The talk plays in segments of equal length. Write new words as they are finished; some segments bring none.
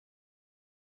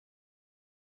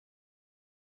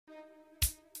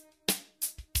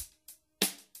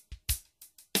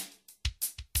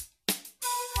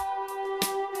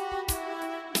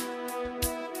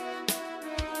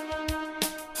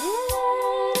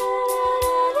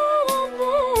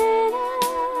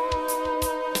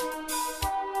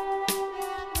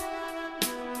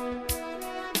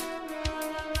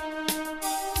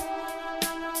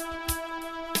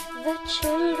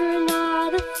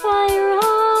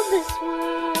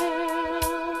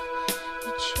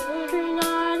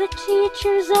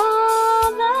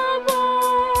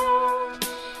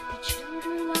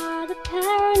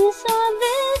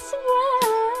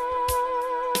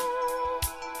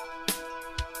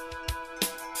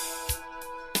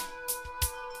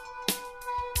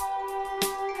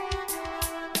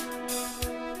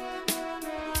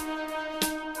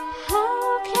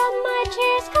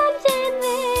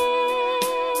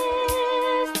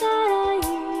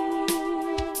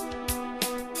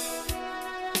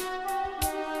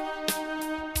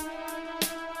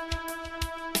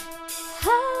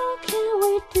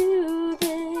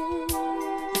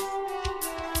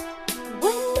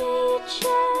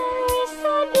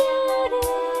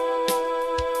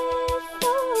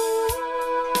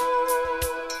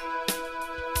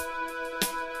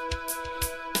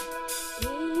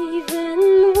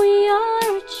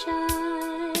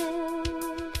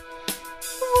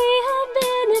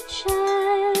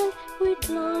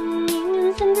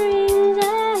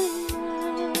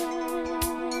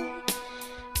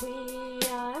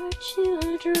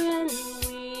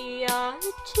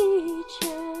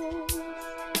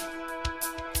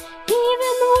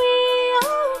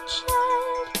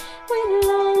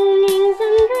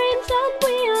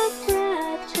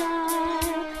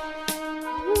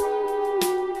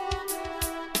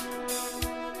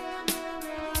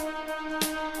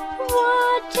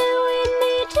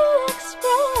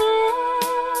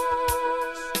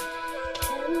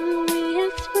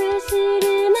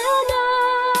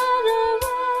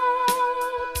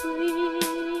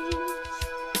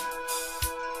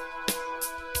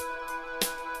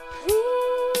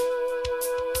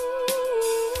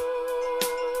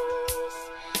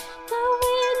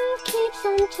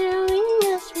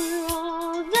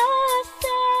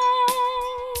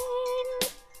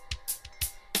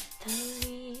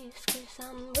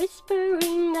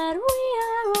remembering that we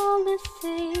are all the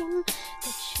same.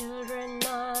 The children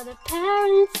are the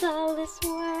parents of this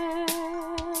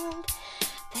world.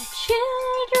 The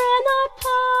children are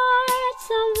parts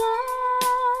of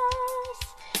us.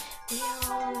 We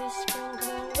are always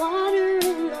sprinkling water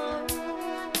in our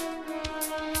room.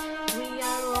 We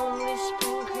are always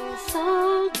sprinkling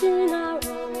salt in our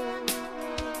rooms.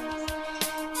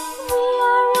 We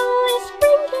are always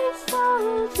sprinkling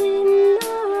salt in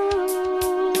our rooms.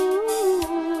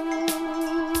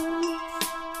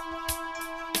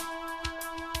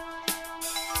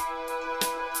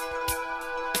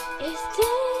 Is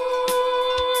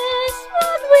this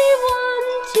what we want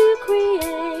to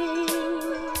create?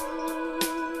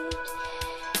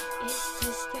 Is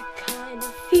this the kind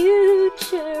of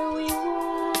future we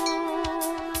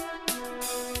want?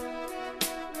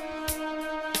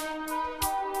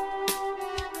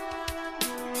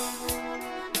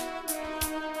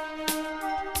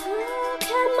 How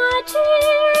can my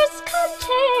tears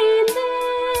contain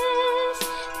this?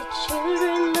 The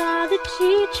children are the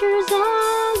teachers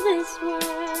of this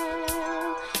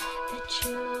world. The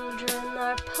children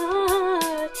are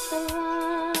parts of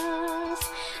us.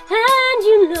 And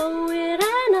you know it,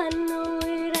 and I know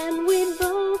it, and we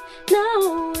both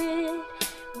know it.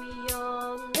 We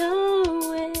all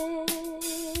know it.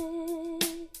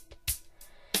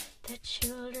 The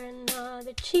children are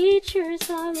the teachers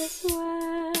of this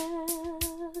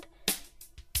world.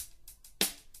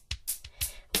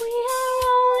 We are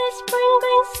always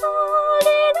sprinkling salt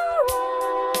in our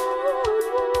own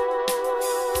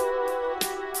wounds.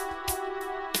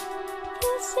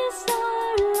 This is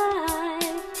our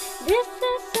life. This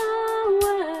is our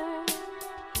world.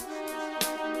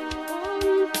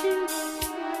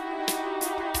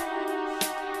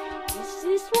 This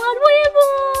is what we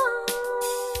want.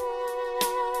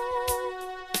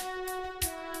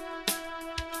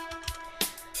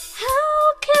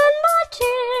 How can my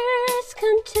tears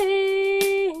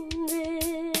contain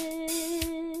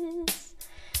this?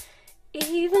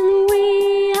 Even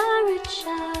we are a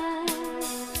child.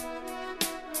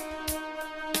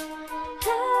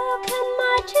 How can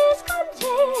my tears